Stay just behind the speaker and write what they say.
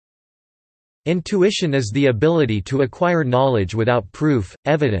Intuition is the ability to acquire knowledge without proof,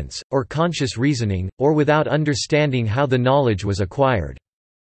 evidence, or conscious reasoning, or without understanding how the knowledge was acquired.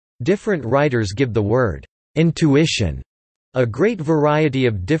 Different writers give the word intuition a great variety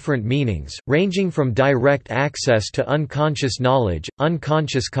of different meanings, ranging from direct access to unconscious knowledge,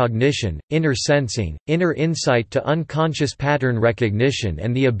 unconscious cognition, inner sensing, inner insight to unconscious pattern recognition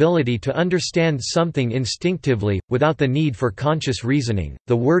and the ability to understand something instinctively, without the need for conscious reasoning.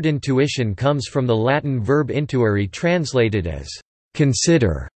 The word intuition comes from the Latin verb intuere translated as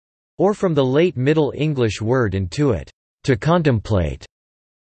consider, or from the late Middle English word intuit, to contemplate.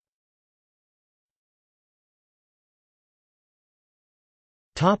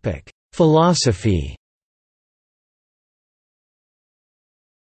 Philosophy.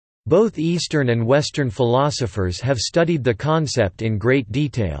 Both Eastern and Western philosophers have studied the concept in great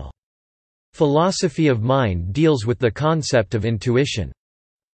detail. Philosophy of mind deals with the concept of intuition.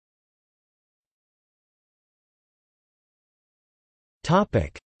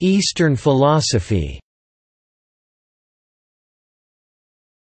 Eastern philosophy.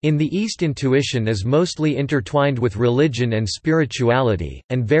 In the East, intuition is mostly intertwined with religion and spirituality,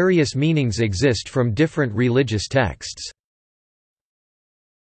 and various meanings exist from different religious texts.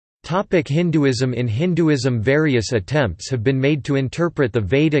 Hinduism. In Hinduism, various attempts have been made to interpret the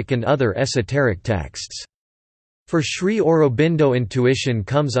Vedic and other esoteric texts. For Sri Aurobindo, intuition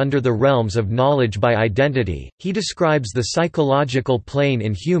comes under the realms of knowledge by identity. He describes the psychological plane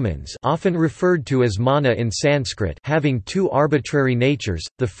in humans, often referred to as mana in Sanskrit, having two arbitrary natures,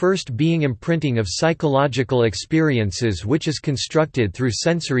 the first being imprinting of psychological experiences which is constructed through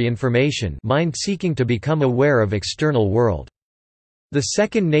sensory information, mind seeking to become aware of external world. The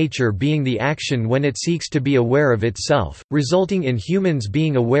second nature being the action when it seeks to be aware of itself, resulting in humans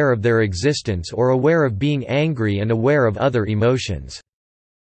being aware of their existence or aware of being angry and aware of other emotions.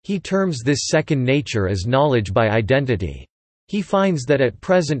 He terms this second nature as knowledge by identity. He finds that at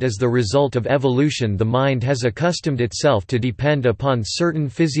present, as the result of evolution, the mind has accustomed itself to depend upon certain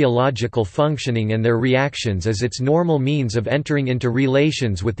physiological functioning and their reactions as its normal means of entering into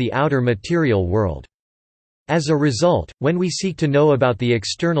relations with the outer material world. As a result, when we seek to know about the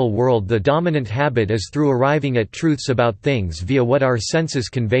external world, the dominant habit is through arriving at truths about things via what our senses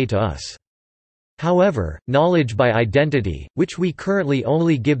convey to us. However, knowledge by identity, which we currently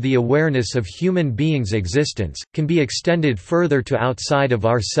only give the awareness of human beings' existence, can be extended further to outside of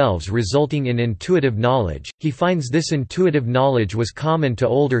ourselves, resulting in intuitive knowledge. He finds this intuitive knowledge was common to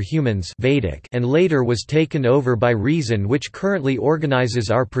older humans Vedic and later was taken over by reason, which currently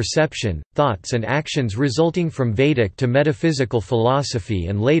organizes our perception, thoughts and actions, resulting from Vedic to metaphysical philosophy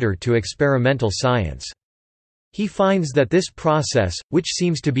and later to experimental science. He finds that this process, which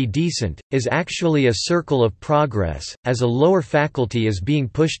seems to be decent, is actually a circle of progress, as a lower faculty is being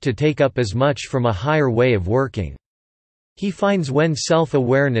pushed to take up as much from a higher way of working. He finds when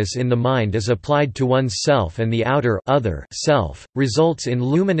self-awareness in the mind is applied to one's self and the outer other self, results in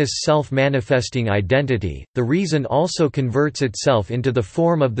luminous self-manifesting identity. The reason also converts itself into the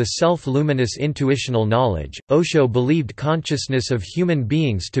form of the self-luminous intuitional knowledge. Osho believed consciousness of human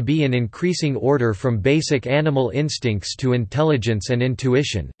beings to be in increasing order from basic animal instincts to intelligence and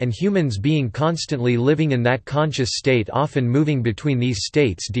intuition, and humans being constantly living in that conscious state, often moving between these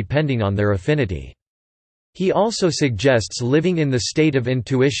states depending on their affinity. He also suggests living in the state of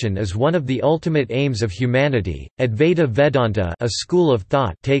intuition is one of the ultimate aims of humanity. Advaita Vedanta, a school of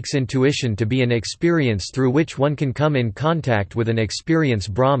thought, takes intuition to be an experience through which one can come in contact with an experience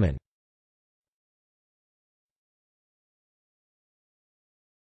Brahman.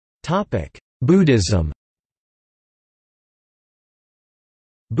 Topic: Buddhism.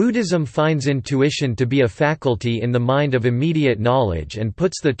 Buddhism finds intuition to be a faculty in the mind of immediate knowledge and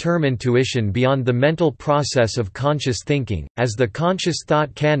puts the term intuition beyond the mental process of conscious thinking, as the conscious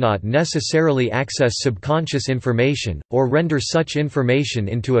thought cannot necessarily access subconscious information, or render such information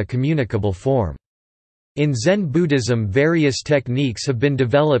into a communicable form. In Zen Buddhism, various techniques have been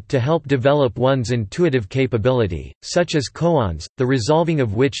developed to help develop one's intuitive capability, such as koans, the resolving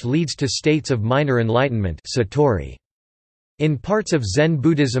of which leads to states of minor enlightenment satori. In parts of Zen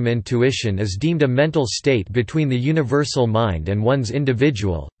Buddhism, intuition is deemed a mental state between the universal mind and one's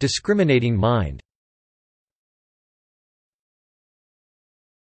individual, discriminating mind.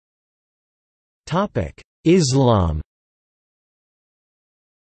 Islam.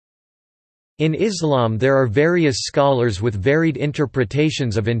 In Islam there are various scholars with varied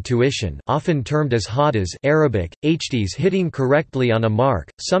interpretations of intuition, often termed as hadas Arabic, hd's hitting correctly on a mark,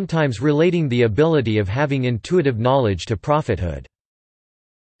 sometimes relating the ability of having intuitive knowledge to prophethood.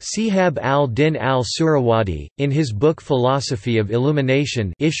 Sihab al-Din al-Surawadi, in his book Philosophy of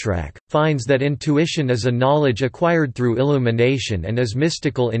Illumination Ishraq, finds that intuition is a knowledge acquired through illumination and is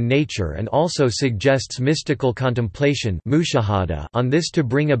mystical in nature, and also suggests mystical contemplation on this to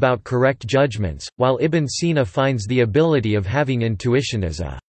bring about correct judgments, while Ibn Sina finds the ability of having intuition as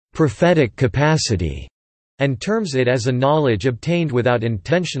a prophetic capacity, and terms it as a knowledge obtained without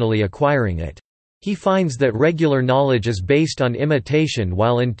intentionally acquiring it. He finds that regular knowledge is based on imitation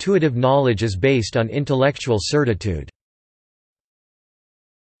while intuitive knowledge is based on intellectual certitude.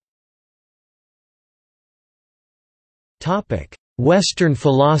 Western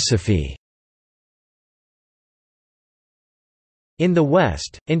philosophy. In the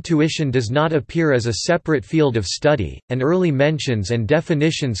West, intuition does not appear as a separate field of study, and early mentions and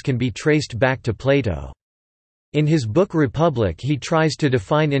definitions can be traced back to Plato. In his book Republic he tries to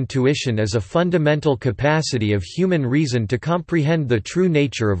define intuition as a fundamental capacity of human reason to comprehend the true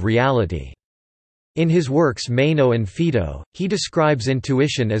nature of reality. In his works Meno and Phaedo, he describes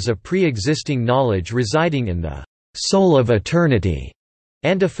intuition as a pre-existing knowledge residing in the soul of eternity,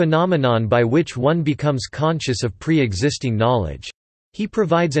 and a phenomenon by which one becomes conscious of pre-existing knowledge. He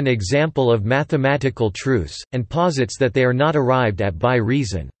provides an example of mathematical truths, and posits that they are not arrived at by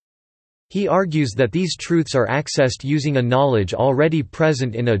reason. He argues that these truths are accessed using a knowledge already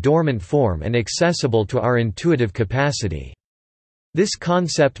present in a dormant form and accessible to our intuitive capacity. This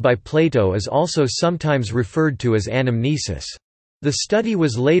concept by Plato is also sometimes referred to as anamnesis. The study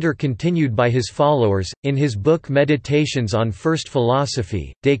was later continued by his followers. In his book Meditations on First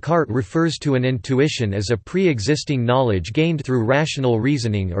Philosophy, Descartes refers to an intuition as a pre-existing knowledge gained through rational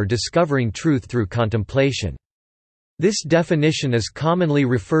reasoning or discovering truth through contemplation. This definition is commonly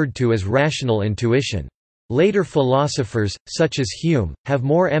referred to as rational intuition. Later philosophers, such as Hume, have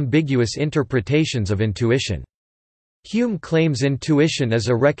more ambiguous interpretations of intuition. Hume claims intuition as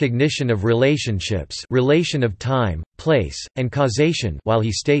a recognition of relationships, relation of time, place, and causation, while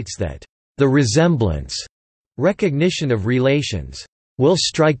he states that the resemblance, recognition of relations, will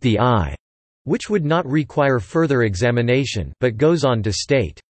strike the eye, which would not require further examination, but goes on to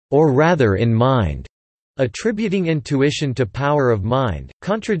state, or rather in mind, attributing intuition to power of mind,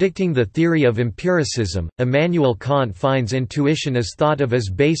 contradicting the theory of empiricism. Immanuel Kant finds intuition is thought of as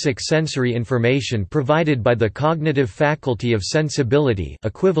basic sensory information provided by the cognitive faculty of sensibility,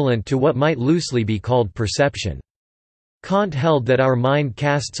 equivalent to what might loosely be called perception. Kant held that our mind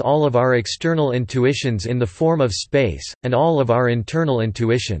casts all of our external intuitions in the form of space, and all of our internal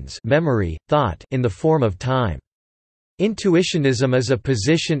intuitions, memory, thought, in the form of time. Intuitionism is a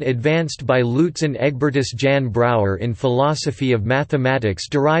position advanced by Lutz and Egbertus Jan Brouwer in Philosophy of Mathematics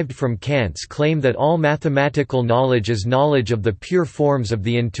derived from Kant's claim that all mathematical knowledge is knowledge of the pure forms of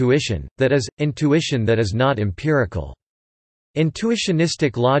the intuition, that is, intuition that is not empirical.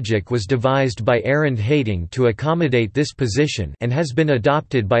 Intuitionistic logic was devised by Arend Heyting to accommodate this position and has been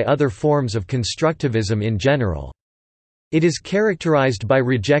adopted by other forms of constructivism in general. It is characterized by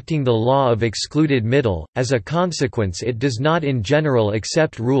rejecting the law of excluded middle. As a consequence, it does not in general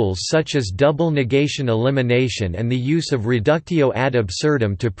accept rules such as double negation elimination and the use of reductio ad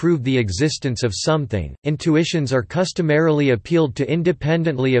absurdum to prove the existence of something. Intuitions are customarily appealed to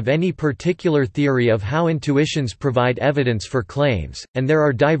independently of any particular theory of how intuitions provide evidence for claims, and there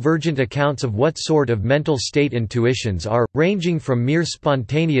are divergent accounts of what sort of mental state intuitions are, ranging from mere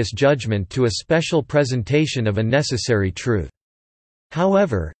spontaneous judgment to a special presentation of a necessary truth.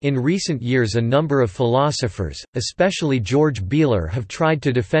 However, in recent years a number of philosophers, especially George Beeler, have tried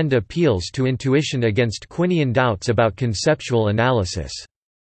to defend appeals to intuition against Quinian doubts about conceptual analysis.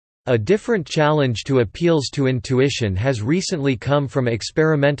 A different challenge to appeals to intuition has recently come from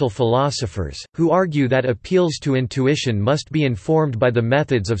experimental philosophers, who argue that appeals to intuition must be informed by the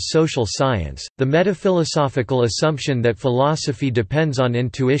methods of social science. The metaphilosophical assumption that philosophy depends on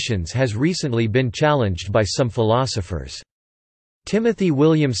intuitions has recently been challenged by some philosophers. Timothy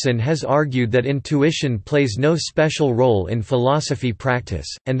Williamson has argued that intuition plays no special role in philosophy practice,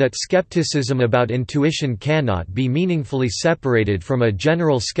 and that skepticism about intuition cannot be meaningfully separated from a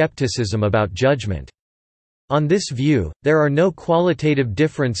general skepticism about judgment. On this view, there are no qualitative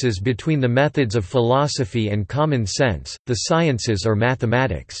differences between the methods of philosophy and common sense, the sciences or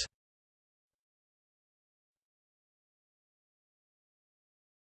mathematics.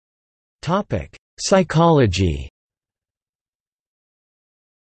 Psychology.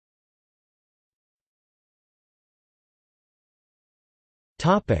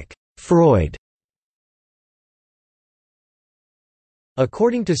 Freud.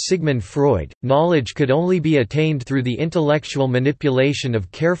 According to Sigmund Freud, knowledge could only be attained through the intellectual manipulation of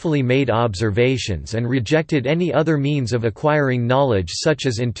carefully made observations and rejected any other means of acquiring knowledge such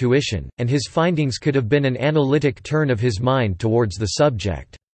as intuition, and his findings could have been an analytic turn of his mind towards the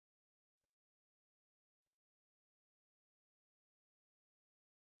subject.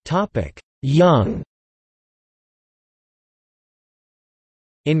 Jung.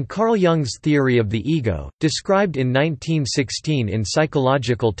 In Carl Jung's theory of the ego, described in 1916 in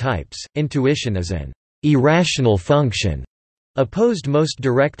Psychological Types, intuition is an irrational function, opposed most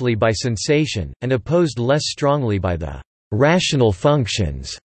directly by sensation, and opposed less strongly by the rational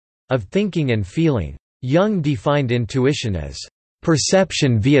functions of thinking and feeling. Jung defined intuition as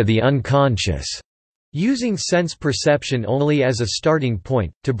perception via the unconscious, using sense perception only as a starting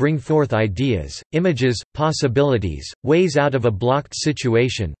point, to bring forth ideas, images, possibilities, ways out of a blocked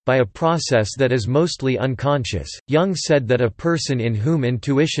situation, by a process that is mostly unconscious. Jung said that a person in whom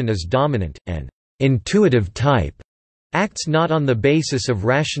intuition is dominant, an intuitive type, acts not on the basis of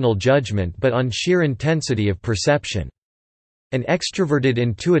rational judgment but on sheer intensity of perception. An extroverted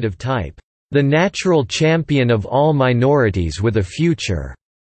intuitive type, the natural champion of all minorities with a future,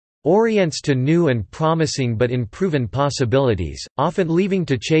 orients to new and promising but unproven possibilities, often leaving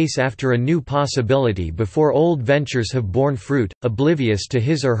to chase after a new possibility before old ventures have borne fruit, oblivious to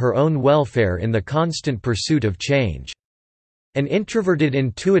his or her own welfare in the constant pursuit of change. An introverted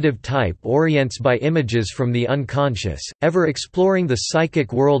intuitive type orients by images from the unconscious, ever exploring the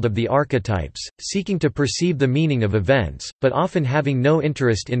psychic world of the archetypes, seeking to perceive the meaning of events, but often having no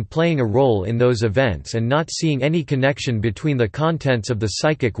interest in playing a role in those events and not seeing any connection between the contents of the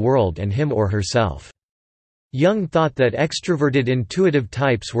psychic world and him or herself. Jung thought that extroverted intuitive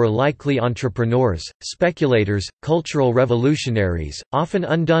types were likely entrepreneurs, speculators, cultural revolutionaries, often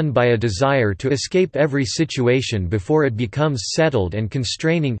undone by a desire to escape every situation before it becomes settled and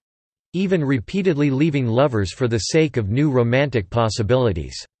constraining—even repeatedly leaving lovers for the sake of new romantic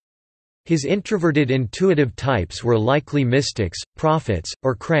possibilities. His introverted intuitive types were likely mystics, prophets,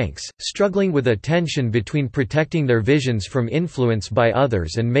 or cranks, struggling with a tension between protecting their visions from influence by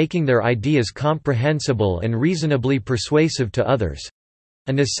others and making their ideas comprehensible and reasonably persuasive to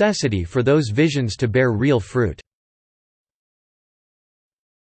others—a necessity for those visions to bear real fruit.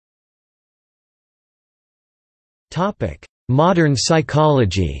 Modern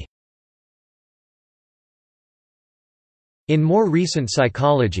psychology. In more recent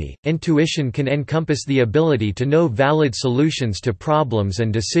psychology, intuition can encompass the ability to know valid solutions to problems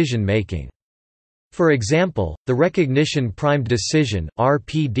and decision-making. For example, the recognition-primed decision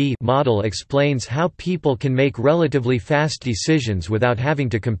 (RPD) model explains how people can make relatively fast decisions without having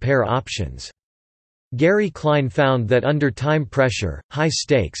to compare options. Gary Klein found that under time pressure, high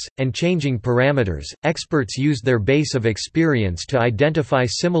stakes, and changing parameters, experts used their base of experience to identify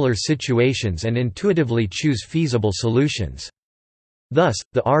similar situations and intuitively choose feasible solutions. Thus,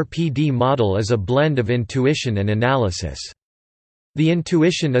 the RPD model is a blend of intuition and analysis. The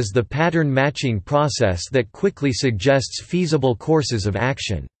intuition is the pattern matching process that quickly suggests feasible courses of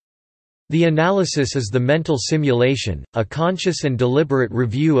action. The analysis is the mental simulation, a conscious and deliberate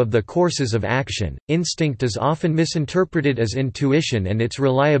review of the courses of action. Instinct is often misinterpreted as intuition and its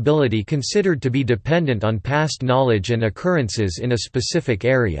reliability considered to be dependent on past knowledge and occurrences in a specific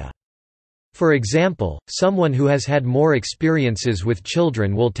area. For example, someone who has had more experiences with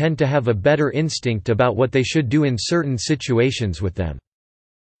children will tend to have a better instinct about what they should do in certain situations with them.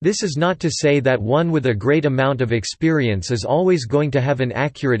 This is not to say that one with a great amount of experience is always going to have an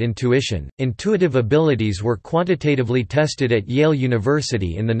accurate intuition. Intuitive abilities were quantitatively tested at Yale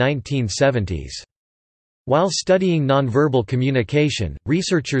University in the 1970s. While studying nonverbal communication,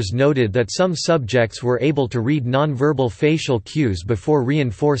 researchers noted that some subjects were able to read nonverbal facial cues before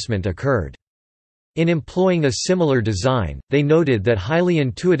reinforcement occurred. In employing a similar design, they noted that highly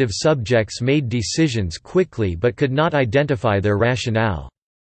intuitive subjects made decisions quickly but could not identify their rationale.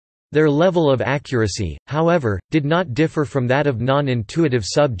 Their level of accuracy, however, did not differ from that of non-intuitive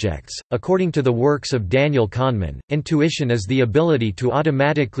subjects. According to the works of Daniel Kahneman, intuition is the ability to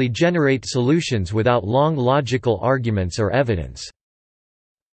automatically generate solutions without long logical arguments or evidence.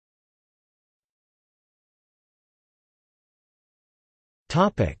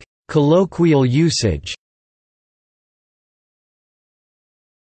 Topic: Colloquial usage.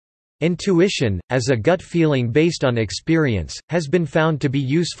 Intuition, as a gut feeling based on experience, has been found to be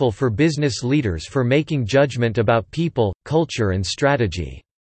useful for business leaders for making judgment about people, culture and strategy.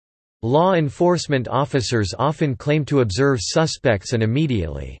 Law enforcement officers often claim to observe suspects and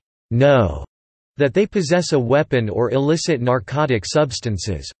immediately know that they possess a weapon or illicit narcotic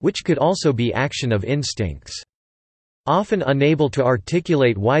substances, which could also be action of instincts. Often unable to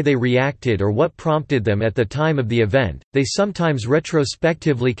articulate why they reacted or what prompted them at the time of the event, they sometimes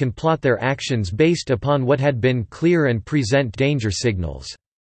retrospectively can plot their actions based upon what had been clear and present danger signals.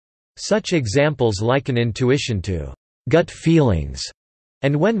 Such examples liken intuition to gut feelings,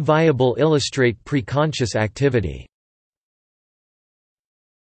 and when viable illustrate preconscious activity.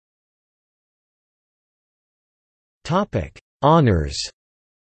 Honors.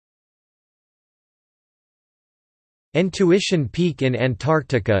 Intuition Peak in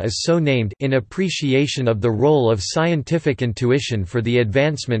Antarctica is so named in appreciation of the role of scientific intuition for the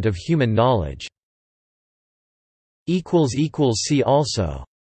advancement of human knowledge. See also